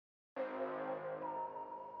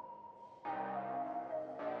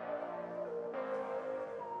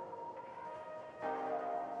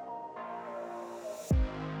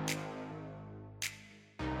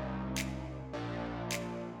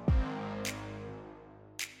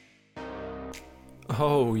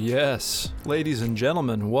Oh, yes. Ladies and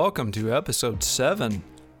gentlemen, welcome to episode 7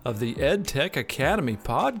 of the EdTech Academy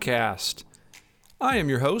podcast. I am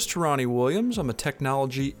your host, Ronnie Williams. I'm a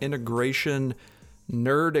technology integration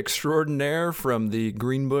nerd extraordinaire from the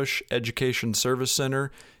Greenbush Education Service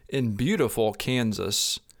Center in beautiful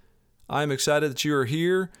Kansas. I'm excited that you are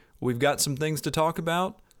here. We've got some things to talk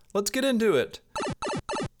about. Let's get into it.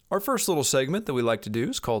 Our first little segment that we like to do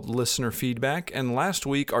is called Listener Feedback, and last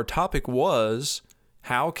week our topic was,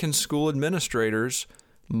 how can school administrators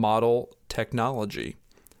model technology?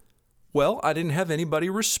 Well, I didn't have anybody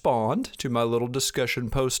respond to my little discussion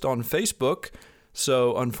post on Facebook,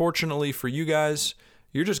 so unfortunately for you guys,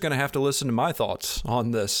 you're just going to have to listen to my thoughts on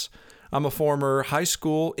this. I'm a former high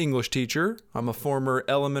school English teacher. I'm a former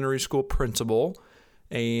elementary school principal.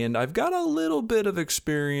 And I've got a little bit of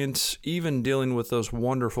experience even dealing with those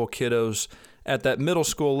wonderful kiddos at that middle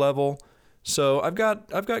school level. So I've got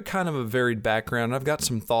kind of a varied background. I've got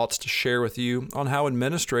some thoughts to share with you on how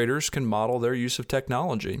administrators can model their use of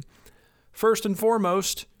technology. First and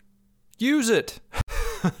foremost, use it.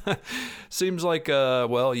 Seems like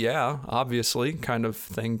obviously kind of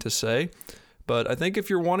thing to say. But I think if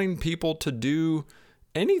you're wanting people to do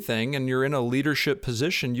anything and you're in a leadership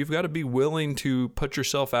position, you've got to be willing to put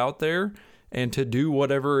yourself out there and to do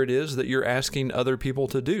whatever it is that you're asking other people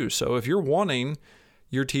to do. So if you're wanting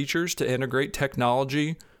your teachers to integrate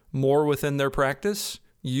technology more within their practice,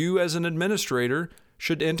 you as an administrator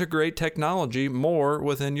should integrate technology more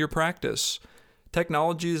within your practice.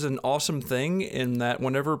 Technology is an awesome thing in that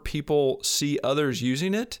whenever people see others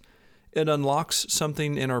using it, it unlocks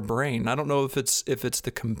something in our brain. I don't know if it's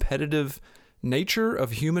the competitive nature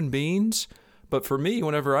of human beings, but for me,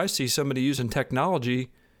 whenever I see somebody using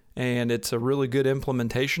technology and it's a really good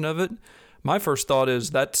implementation of it, my first thought is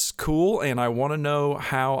that's cool and I want to know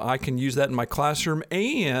how I can use that in my classroom,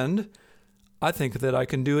 and I think that I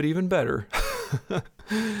can do it even better.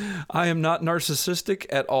 I am not narcissistic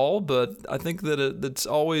at all, but I think that it's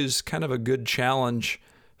always kind of a good challenge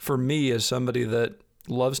for me as somebody that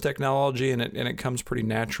loves technology and it comes pretty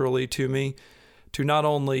naturally to me to not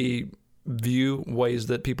only view ways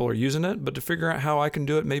that people are using it, but to figure out how I can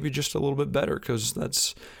do it maybe just a little bit better, because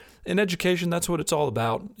that's in education, that's what it's all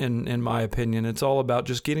about, in my opinion. It's all about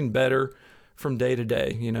just getting better from day to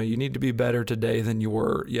day. You know, you need to be better today than you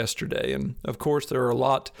were yesterday. And of course, there are a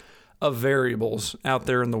lot of variables out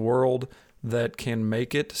there in the world that can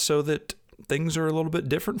make it so that things are a little bit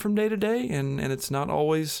different from day to day, and it's not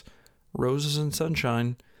always roses and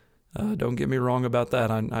sunshine. Don't get me wrong about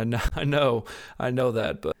that. I know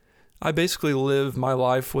that, but I basically live my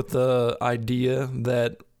life with the idea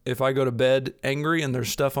that if I go to bed angry and there's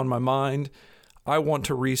stuff on my mind, I want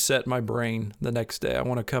to reset my brain the next day. I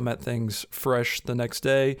want to come at things fresh the next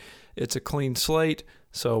day. It's a clean slate.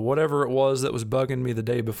 So whatever it was that was bugging me the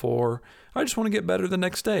day before, I just want to get better the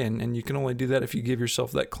next day. And you can only do that if you give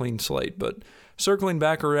yourself that clean slate. But circling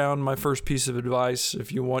back around, my first piece of advice,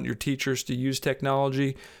 if you want your teachers to use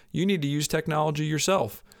technology, you need to use technology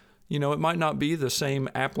yourself. You know, it might not be the same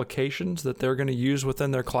applications that they're going to use within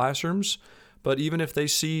their classrooms, but even if they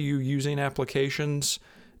see you using applications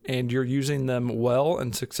and you're using them well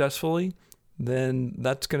and successfully, then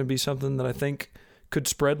that's going to be something that I think could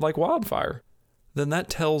spread like wildfire. Then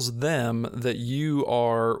that tells them that you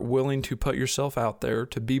are willing to put yourself out there,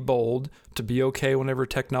 to be bold, to be okay whenever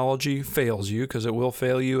technology fails you, because it will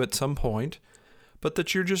fail you at some point, but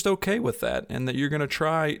that you're just okay with that and that you're going to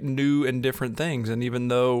try new and different things. And even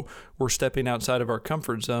though we're stepping outside of our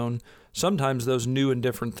comfort zone, sometimes those new and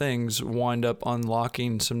different things wind up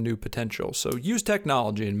unlocking some new potential. So use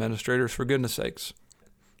technology, administrators, for goodness sakes.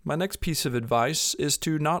 My next piece of advice is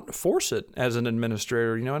to not force it as an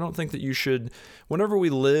administrator. You know, I don't think that you should, whenever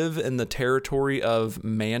we live in the territory of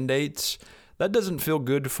mandates, that doesn't feel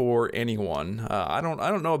good for anyone. I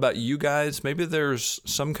don't know about you guys. Maybe there's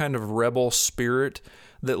some kind of rebel spirit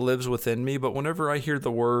that lives within me, but whenever I hear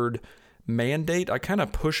the word mandate, I kind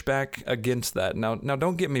of push back against that. Now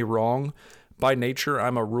don't get me wrong. By nature,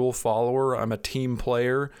 I'm a rule follower. I'm a team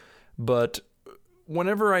player, but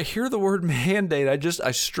whenever I hear the word mandate,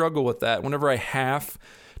 I struggle with that. Whenever I have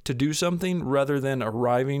to do something rather than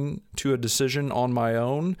arriving to a decision on my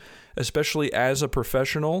own, especially as a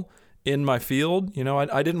professional in my field, you know,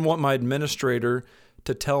 I didn't want my administrator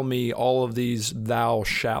to tell me all of these thou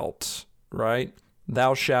shalts, right?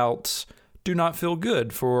 Thou shalts do not feel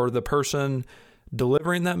good for the person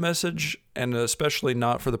delivering that message, and especially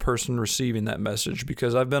not for the person receiving that message,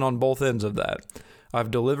 because I've been on both ends of that. I've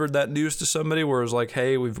delivered that news to somebody where it's like,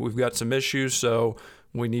 hey, we've got some issues, so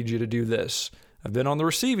we need you to do this. I've been on the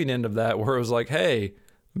receiving end of that where it was like, hey,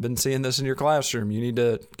 I've been seeing this in your classroom. You need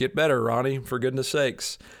to get better, Ronnie, for goodness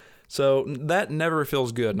sakes. So that never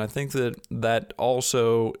feels good. And I think that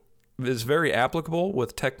also is very applicable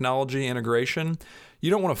with technology integration. You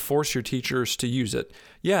don't want to force your teachers to use it.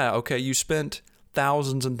 Yeah, okay, you spent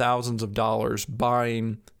thousands and thousands of dollars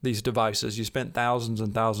buying these devices. You spent thousands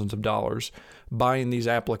and thousands of dollars buying these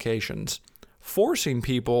applications. Forcing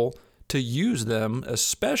people to use them,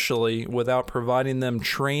 especially without providing them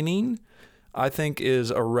training, I think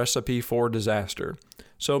is a recipe for disaster.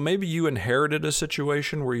 So maybe you inherited a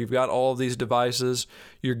situation where you've got all of these devices,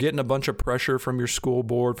 you're getting a bunch of pressure from your school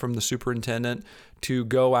board, from the superintendent to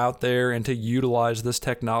go out there and to utilize this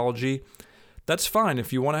technology. That's fine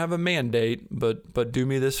if you want to have a mandate, but do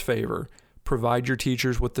me this favor. Provide your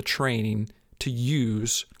teachers with the training to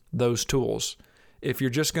use those tools. If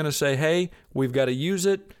you're just going to say, hey, we've got to use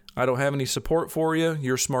it, I don't have any support for you,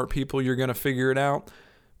 you're smart people, you're going to figure it out,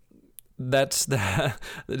 that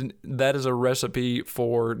is a recipe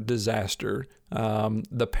for disaster.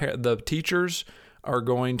 The teachers are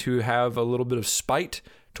going to have a little bit of spite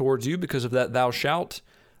towards you because of that thou shalt.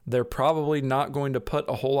 They're probably not going to put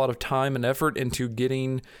a whole lot of time and effort into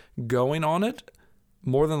getting going on it.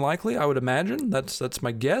 More than likely, I would imagine. That's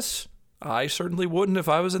my guess. I certainly wouldn't if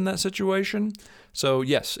I was in that situation. So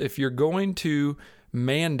yes, if you're going to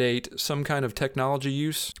mandate some kind of technology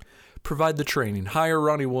use, provide the training. Hire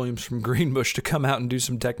Ronnie Williams from Greenbush to come out and do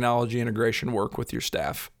some technology integration work with your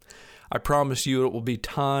staff. I promise you it will be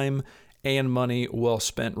time and money well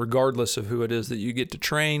spent, regardless of who it is that you get to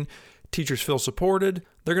train. Teachers feel supported,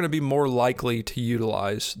 they're going to be more likely to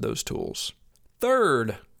utilize those tools.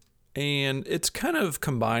 Third, and it's kind of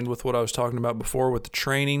combined with what I was talking about before with the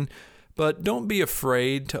training, but don't be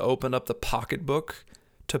afraid to open up the pocketbook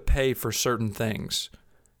to pay for certain things.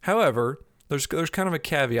 However, there's kind of a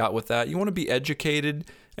caveat with that. You want to be educated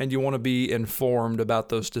and you want to be informed about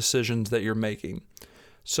those decisions that you're making.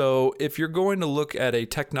 So if you're going to look at a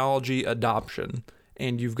technology adoption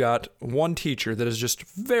and you've got one teacher that is just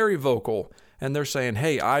very vocal and they're saying,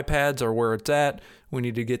 hey, iPads are where it's at. We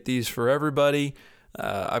need to get these for everybody.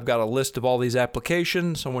 I've got a list of all these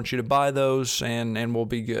applications. I want you to buy those and we'll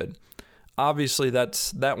be good. Obviously,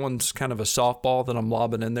 that one's kind of a softball that I'm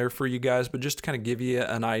lobbing in there for you guys, but just to kind of give you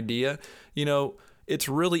an idea, it's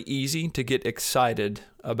really easy to get excited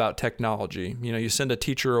about technology. You send a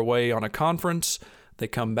teacher away on a conference, they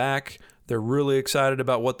come back, they're really excited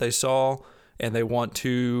about what they saw, and they want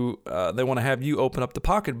to have you open up the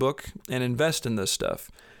pocketbook and invest in this stuff.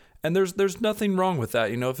 And there's nothing wrong with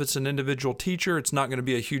that. If it's an individual teacher, it's not going to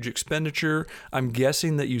be a huge expenditure. I'm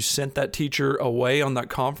guessing that you sent that teacher away on that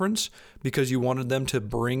conference because you wanted them to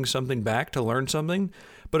bring something back, to learn something.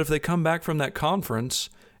 But if they come back from that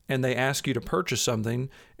conference and they ask you to purchase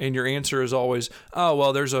something and your answer is always, oh,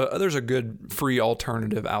 well, there's a good free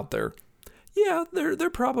alternative out there. Yeah, there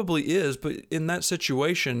probably is, but in that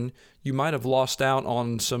situation, you might have lost out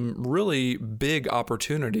on some really big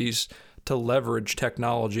opportunities to leverage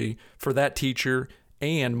technology for that teacher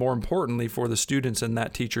and, more importantly, for the students in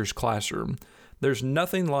that teacher's classroom. There's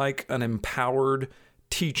nothing like an empowered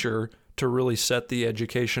teacher to really set the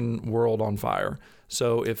education world on fire.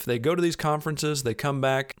 So if they go to these conferences, they come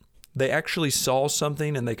back, they actually saw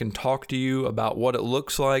something and they can talk to you about what it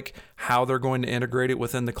looks like, how they're going to integrate it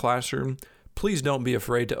within the classroom, please don't be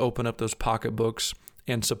afraid to open up those pocketbooks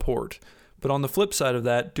and support. But on the flip side of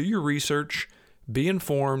that, do your research. Be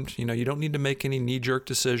informed. You don't need to make any knee-jerk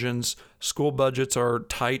decisions. School budgets are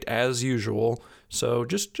tight as usual. So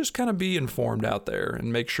just kind of be informed out there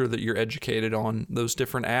and make sure that you're educated on those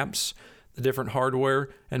different apps, the different hardware,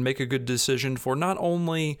 and make a good decision for not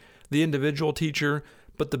only the individual teacher,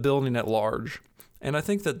 but the building at large. And I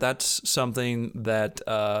think that that's something that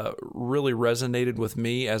really resonated with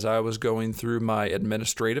me as I was going through my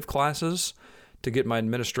administrative classes to get my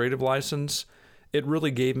administrative license. It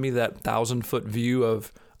really gave me that 1,000-foot view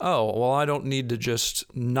of, oh, well, I don't need to just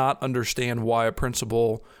not understand why a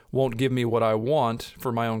principal won't give me what I want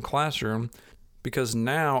for my own classroom, because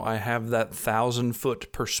now I have that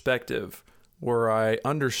 1,000-foot perspective where I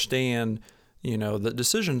understand, that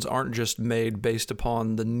decisions aren't just made based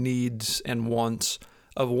upon the needs and wants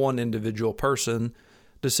of one individual person.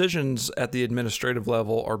 Decisions at the administrative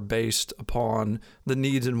level are based upon the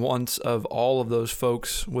needs and wants of all of those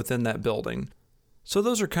folks within that building. So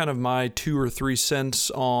those are kind of my 2 or 3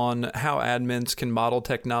 cents on how admins can model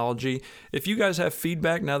technology. If you guys have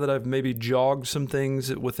feedback now that I've maybe jogged some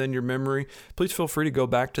things within your memory, please feel free to go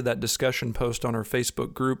back to that discussion post on our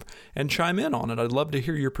Facebook group and chime in on it. I'd love to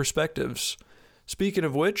hear your perspectives. Speaking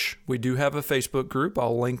of which, we do have a Facebook group.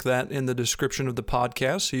 I'll link that in the description of the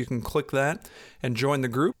podcast, so you can click that and join the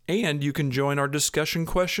group. And you can join our discussion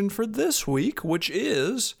question for this week, which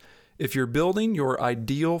is, if you're building your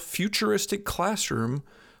ideal futuristic classroom,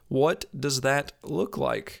 what does that look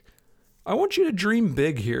like? I want you to dream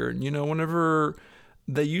big here. Whenever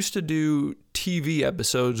they used to do TV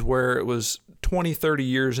episodes where it was 20, 30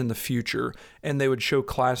 years in the future and they would show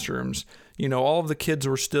classrooms, all of the kids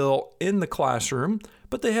were still in the classroom,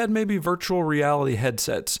 but they had maybe virtual reality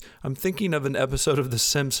headsets. I'm thinking of an episode of The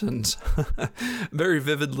Simpsons very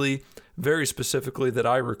vividly, very specifically, that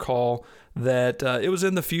I recall that it was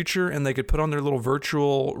in the future and they could put on their little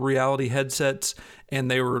virtual reality headsets and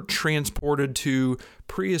they were transported to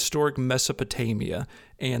prehistoric Mesopotamia,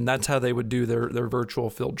 and that's how they would do their virtual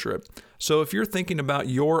field trip. So if you're thinking about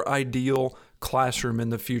your ideal classroom in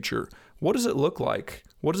the future, what does it look like?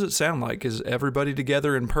 What does it sound like? Is everybody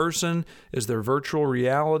together in person? Is there virtual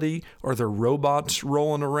reality? Are there robots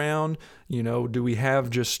rolling around? Do we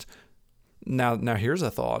have just... Now here's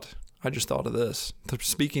a thought. I just thought of this.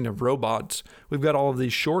 Speaking of robots, we've got all of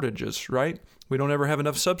these shortages, right? We don't ever have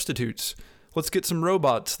enough substitutes. Let's get some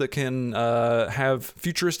robots that can have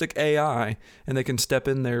futuristic AI, and they can step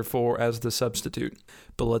in there as the substitute.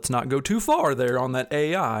 But let's not go too far there on that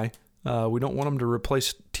AI. We don't want them to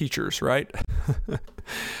replace teachers, right?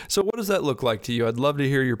 So what does that look like to you? I'd love to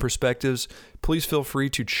hear your perspectives. Please feel free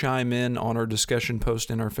to chime in on our discussion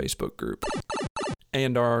post in our Facebook group.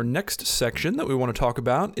 And our next section that we want to talk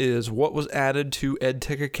about is what was added to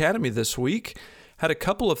EdTech Academy this week. Had a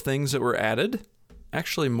couple of things that were added.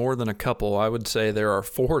 Actually, more than a couple. I would say there are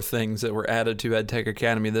 4 things that were added to EdTech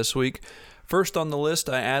Academy this week. First on the list,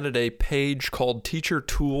 I added a page called Teacher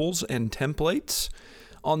Tools and Templates.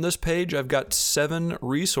 On this page, I've got 7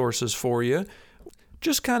 resources for you.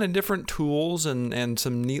 Just kind of different tools and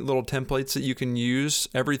some neat little templates that you can use.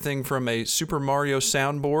 Everything from a Super Mario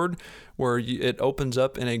soundboard where it opens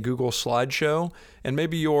up in a Google slideshow, and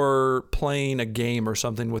maybe you're playing a game or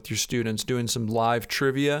something with your students, doing some live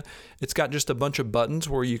trivia. It's got just a bunch of buttons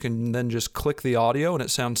where you can then just click the audio and it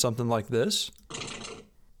sounds something like this.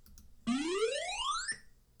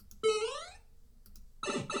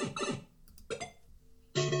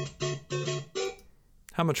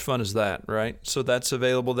 How much fun is that, right? So that's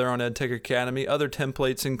available there on EdTech Academy. Other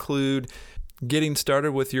templates include getting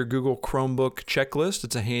started with your Google Chromebook checklist.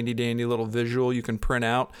 It's a handy-dandy little visual you can print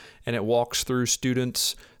out, and it walks through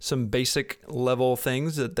students some basic level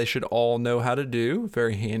things that they should all know how to do.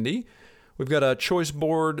 Very handy. We've got a choice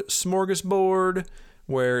board smorgasbord,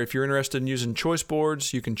 where if you're interested in using choice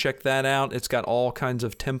boards, you can check that out. It's got all kinds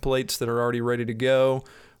of templates that are already ready to go.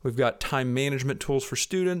 We've got time management tools for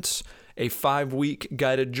students, a 5-week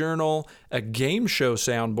guided journal, a game show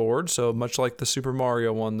soundboard, so much like the Super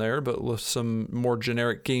Mario one there, but with some more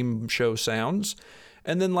generic game show sounds.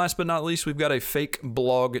 And then last but not least, we've got a fake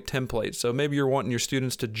blog template. So maybe you're wanting your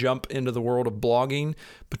students to jump into the world of blogging,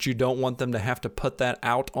 but you don't want them to have to put that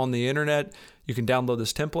out on the internet. You can download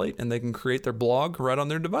this template and they can create their blog right on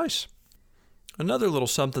their device. Another little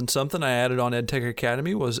something I added on EdTech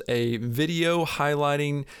Academy was a video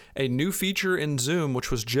highlighting a new feature in Zoom, which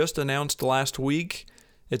was just announced last week.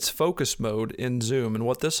 It's focus mode in Zoom. And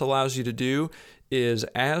what this allows you to do is,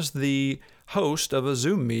 as the host of a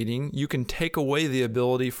Zoom meeting, you can take away the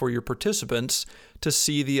ability for your participants to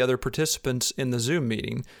see the other participants in the Zoom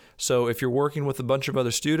meeting. So if you're working with a bunch of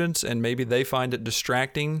other students and maybe they find it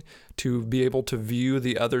distracting to be able to view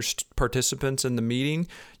the other participants in the meeting,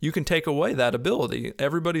 you can take away that ability.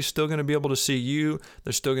 Everybody's still going to be able to see you.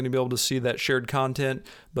 They're still going to be able to see that shared content,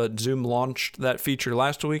 but Zoom launched that feature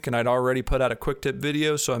last week and I'd already put out a quick tip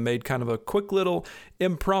video, so I made kind of a quick little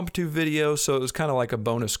impromptu video, so it was kind of like a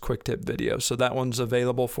bonus quick tip video. So that one's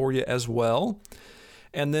available for you as well.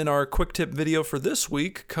 And then our quick tip video for this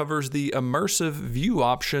week covers the immersive view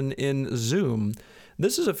option in Zoom.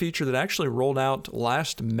 This is a feature that actually rolled out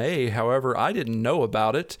last May. However, I didn't know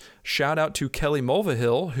about it. Shout out to Kelly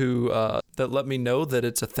Mulvihill, who that let me know that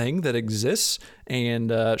it's a thing that exists.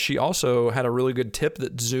 And she also had a really good tip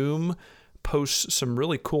that Zoom posts some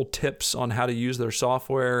really cool tips on how to use their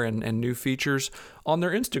software and new features on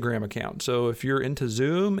their Instagram account. So if you're into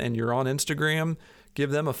Zoom and you're on Instagram, give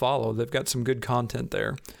them a follow. They've got some good content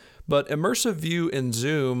there. But immersive view in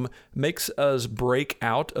Zoom makes us break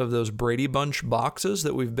out of those Brady Bunch boxes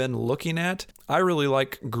that we've been looking at. I really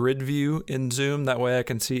like grid view in Zoom. That way I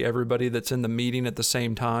can see everybody that's in the meeting at the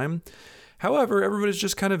same time. However, everybody's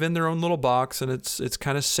just kind of in their own little box and it's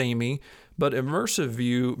kind of samey. But Immersive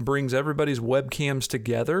View brings everybody's webcams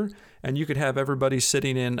together, and you could have everybody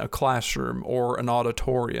sitting in a classroom or an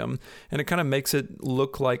auditorium, and it kind of makes it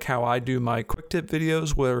look like how I do my quick tip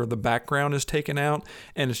videos where the background is taken out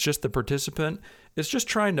and it's just the participant. It's just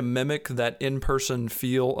trying to mimic that in-person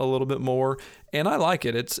feel a little bit more, and I like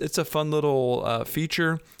it. It's a fun little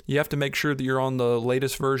feature. You have to make sure that you're on the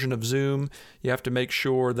latest version of Zoom. You have to make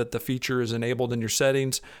sure that the feature is enabled in your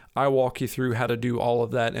settings. I walk you through how to do all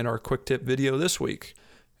of that in our quick tip video this week.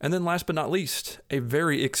 And then last but not least, a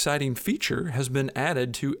very exciting feature has been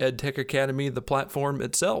added to EdTech Academy, the platform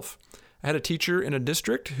itself. I had a teacher in a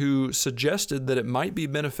district who suggested that it might be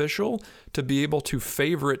beneficial to be able to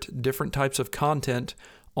favorite different types of content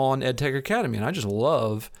on EdTech Academy, and I just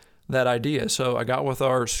love that idea. So I got with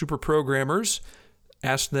our super programmers,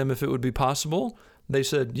 asked them if it would be possible. They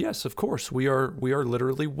said, yes, of course, we are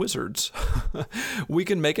literally wizards. We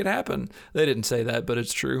can make it happen. They didn't say that, but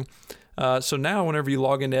it's true. So now whenever you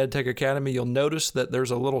log into EdTech Academy, you'll notice that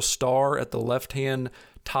there's a little star at the left-hand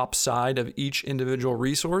top side of each individual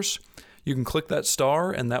resource. You can click that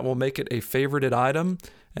star and that will make it a favorited item.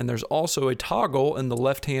 And there's also a toggle in the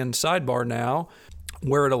left-hand sidebar now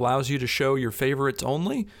where it allows you to show your favorites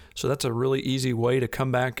only. So that's a really easy way to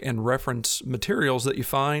come back and reference materials that you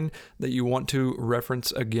find that you want to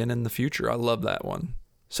reference again in the future. I love that one.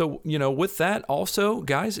 So, with that also,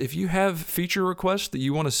 guys, if you have feature requests that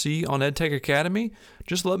you want to see on EdTech Academy,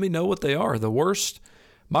 just let me know what they are.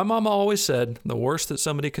 My mama always said, the worst that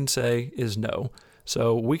somebody can say is no.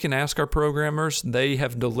 So we can ask our programmers. They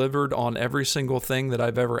have delivered on every single thing that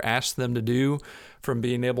I've ever asked them to do, from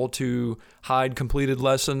being able to hide completed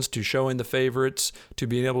lessons, to showing the favorites, to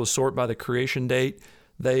being able to sort by the creation date.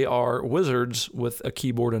 They are wizards with a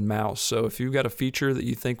keyboard and mouse. So if you've got a feature that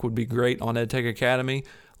you think would be great on EdTech Academy,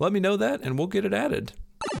 let me know that and we'll get it added.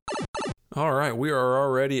 All right, we are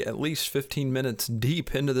already at least 15 minutes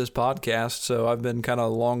deep into this podcast, so I've been kind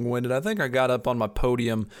of long-winded. I think I got up on my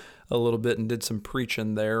podium a little bit and did some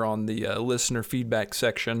preaching there on the listener feedback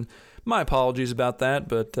section. My apologies about that,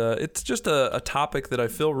 but it's just a topic that I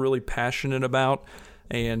feel really passionate about.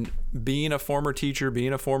 And being a former teacher,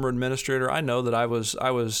 being a former administrator, I know that I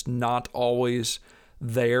was not always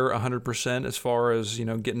there 100% as far as,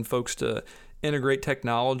 getting folks to integrate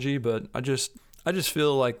technology, but I just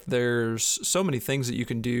feel like there's so many things that you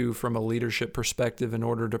can do from a leadership perspective in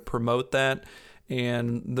order to promote that.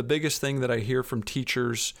 And the biggest thing that I hear from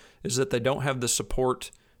teachers is that they don't have the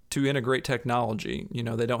support to integrate technology.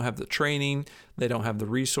 They don't have the training, they don't have the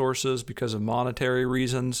resources because of monetary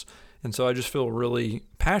reasons. And so I just feel really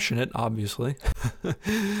passionate, obviously.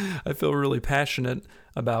 I feel really passionate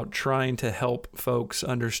about trying to help folks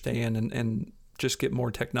understand and just get more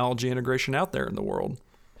technology integration out there in the world.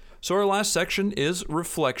 So our last section is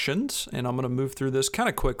reflections, and I'm going to move through this kind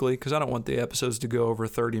of quickly because I don't want the episodes to go over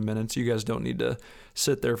 30 minutes. You guys don't need to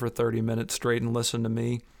sit there for 30 minutes straight and listen to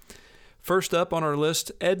me. First up on our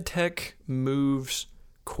list, EdTech moves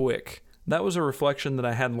quick. That was a reflection that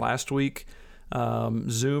I had last week.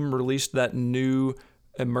 Zoom released that new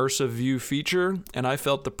Immersive View feature, and I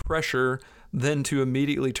felt the pressure then to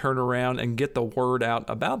immediately turn around and get the word out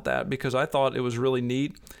about that because I thought it was really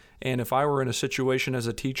neat. And if I were in a situation as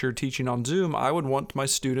a teacher teaching on Zoom, I would want my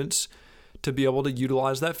students to be able to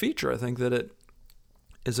utilize that feature. I think that it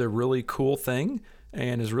is a really cool thing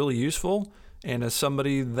and is really useful. And as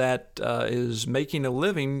somebody that is making a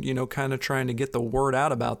living, kind of trying to get the word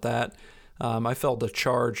out about that, I felt a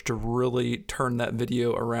charge to really turn that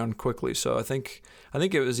video around quickly. So I think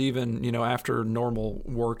it was even, after normal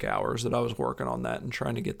work hours that I was working on that and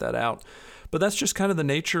trying to get that out. But that's just kind of the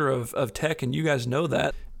nature of tech, and you guys know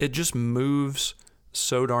that. It just moves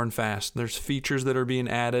so darn fast. There's features that are being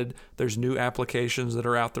added. There's new applications that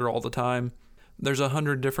are out there all the time. There's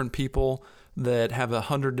 100 different people that have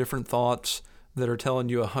 100 different thoughts that are telling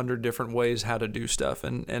you 100 different ways how to do stuff.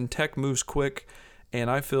 And tech moves quick, and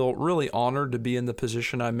I feel really honored to be in the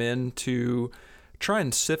position I'm in to try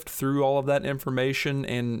and sift through all of that information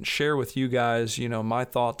and share with you guys, my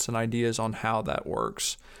thoughts and ideas on how that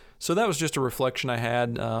works. So that was just a reflection I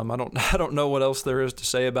had. I don't know what else there is to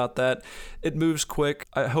say about that. It moves quick.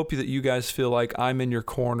 I hope that you guys feel like I'm in your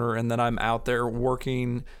corner and that I'm out there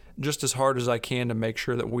working just as hard as I can to make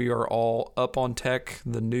sure that we are all up on tech,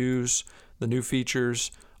 the news, the new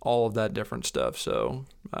features, all of that different stuff. So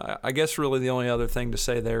I guess really the only other thing to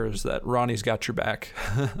say there is that Ronnie's got your back.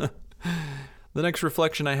 The next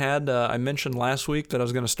reflection I had, I mentioned last week that I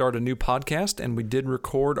was going to start a new podcast, and we did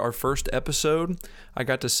record our first episode. I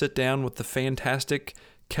got to sit down with the fantastic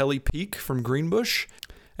Kelly Peak from Greenbush,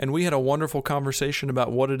 and we had a wonderful conversation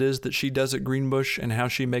about what it is that she does at Greenbush and how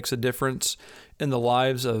she makes a difference in the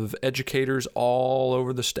lives of educators all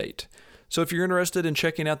over the state. So if you're interested in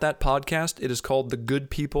checking out that podcast, it is called The Good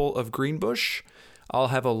People of Greenbush. I'll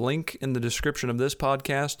have a link in the description of this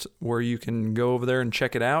podcast where you can go over there and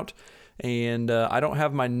check it out. And I don't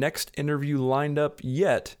have my next interview lined up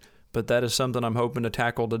yet, but that is something I'm hoping to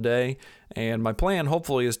tackle today. And my plan,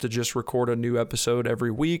 hopefully, is to just record a new episode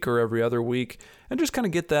every week or every other week and just kind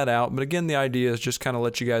of get that out. But again, the idea is just kind of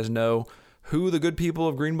let you guys know who the good people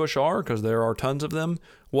of Greenbush are, because there are tons of them,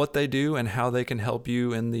 what they do, and how they can help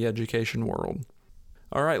you in the education world.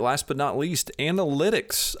 All right, last but not least,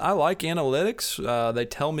 analytics. I like analytics. They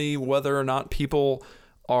tell me whether or not people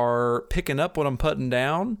are picking up what I'm putting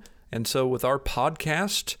down. And so with our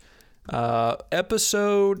podcast,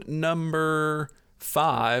 episode number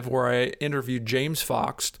 5, where I interviewed James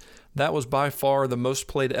Fox, that was by far the most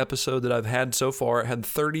played episode that I've had so far. It had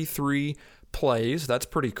 33 plays. That's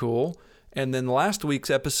pretty cool. And then last week's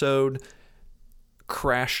episode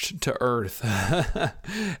crashed to earth.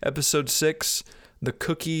 Episode 6, the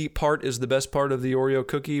cookie part is the best part of the Oreo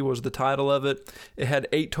cookie, was the title of it. It had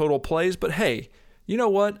 8 total plays, but hey, you know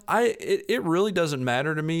what? It really doesn't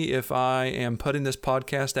matter to me if I am putting this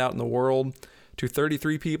podcast out in the world to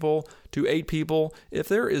 33 people, to 8 people. If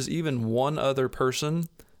there is even one other person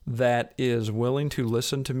that is willing to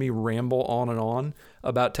listen to me ramble on and on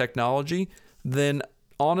about technology, then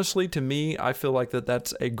honestly, to me, I feel like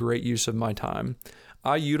that's a great use of my time.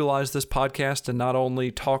 I utilize this podcast to not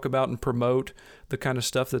only talk about and promote the kind of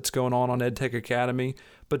stuff that's going on EdTech Academy,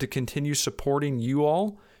 but to continue supporting you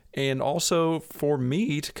all, and also for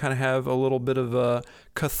me to kind of have a little bit of a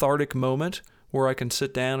cathartic moment where I can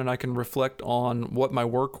sit down and I can reflect on what my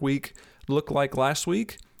work week looked like last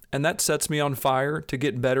week. And that sets me on fire to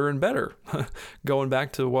get better and better. Going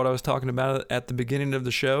back to what I was talking about at the beginning of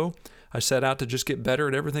the show, I set out to just get better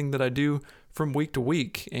at everything that I do from week to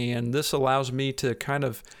week. And this allows me to kind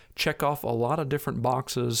of check off a lot of different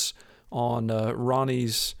boxes on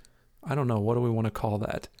Ronnie's, I don't know, what do we want to call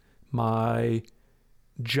that? My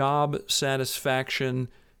job satisfaction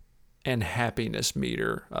and happiness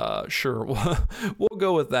meter. Sure, we'll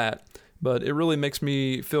go with that. But it really makes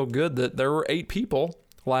me feel good that there were 8 people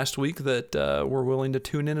last week that were willing to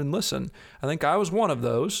tune in and listen. I think I was one of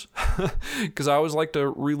those because I always like to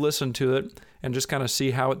re-listen to it and just kind of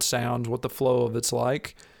see how it sounds, what the flow of it's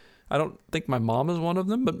like. I don't think my mom is one of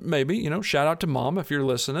them, but maybe, shout out to Mom if you're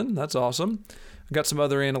listening. That's awesome. I got some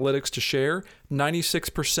other analytics to share.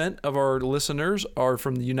 96% of our listeners are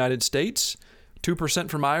from the United States, 2%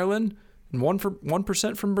 from Ireland, and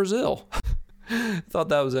 1% from Brazil. Thought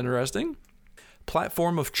that was interesting.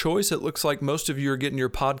 Platform of choice, it looks like most of you are getting your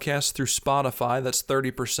podcasts through Spotify. That's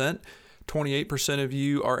 30%. 28% of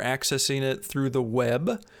you are accessing it through the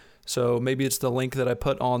web. So maybe it's the link that I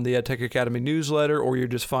put on the EdTech Academy newsletter, or you're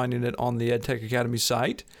just finding it on the EdTech Academy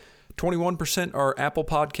site. 21% are Apple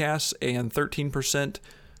Podcasts, and 13%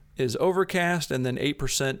 is Overcast, and then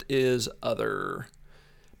 8% is other.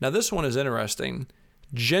 Now this one is interesting.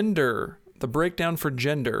 Gender, the breakdown for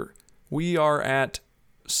gender. We are at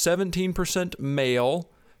 17% male,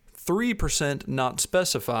 3% not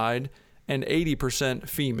specified, and 80%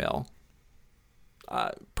 female.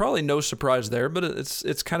 Probably no surprise there, but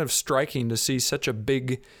it's kind of striking to see such a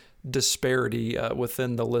big disparity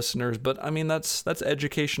within the listeners. But I mean, that's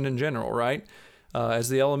education in general, right? As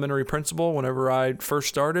the elementary principal, whenever I first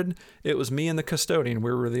started, it was me and the custodian.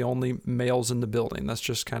 We were the only males in the building. That's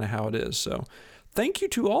just kind of how it is. So thank you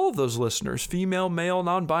to all of those listeners, female, male,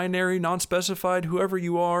 non-binary, non-specified, whoever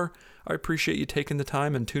you are. I appreciate you taking the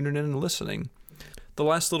time and tuning in and listening. The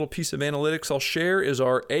last little piece of analytics I'll share is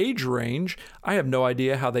our age range. I have no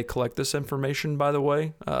idea how they collect this information, by the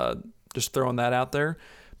way. Just throwing that out there.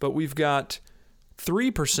 But we've got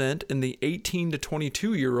 3% in the 18 to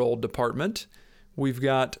 22-year-old department. We've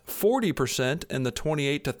got 40% in the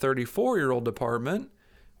 28 to 34-year-old department.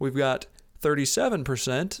 We've got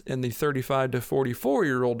 37% in the 35 to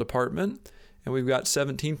 44-year-old department. And we've got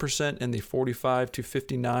 17% in the 45 to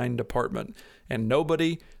 59 department. And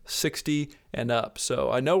nobody 60 and up.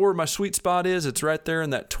 So I know where my sweet spot is. It's right there in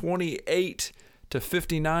that 28 to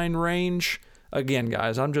 59 range. Again,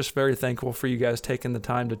 guys, I'm just very thankful for you guys taking the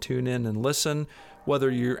time to tune in and listen. Whether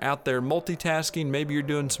you're out there multitasking, maybe you're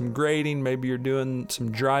doing some grading, maybe you're doing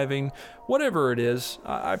some driving, whatever it is,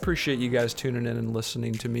 I appreciate you guys tuning in and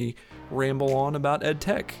listening to me ramble on about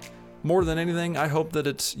EdTech. More than anything, I hope that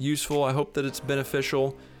it's useful. I hope that it's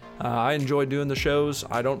beneficial. I enjoy doing the shows.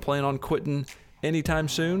 I don't plan on quitting anytime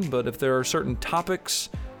soon, but if there are certain topics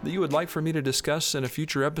that you would like for me to discuss in a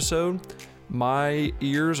future episode, My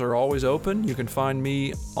ears are always open. You can find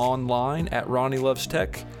me online at Ronnie Loves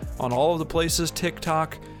Tech on all of the places,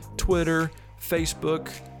 TikTok, Twitter,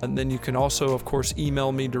 Facebook, and then you can also, of course,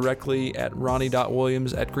 email me directly at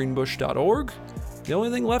ronnie.williams@greenbush.org. The only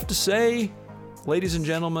thing left to say, ladies and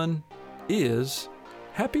gentlemen, is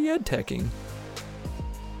happy ed-teching.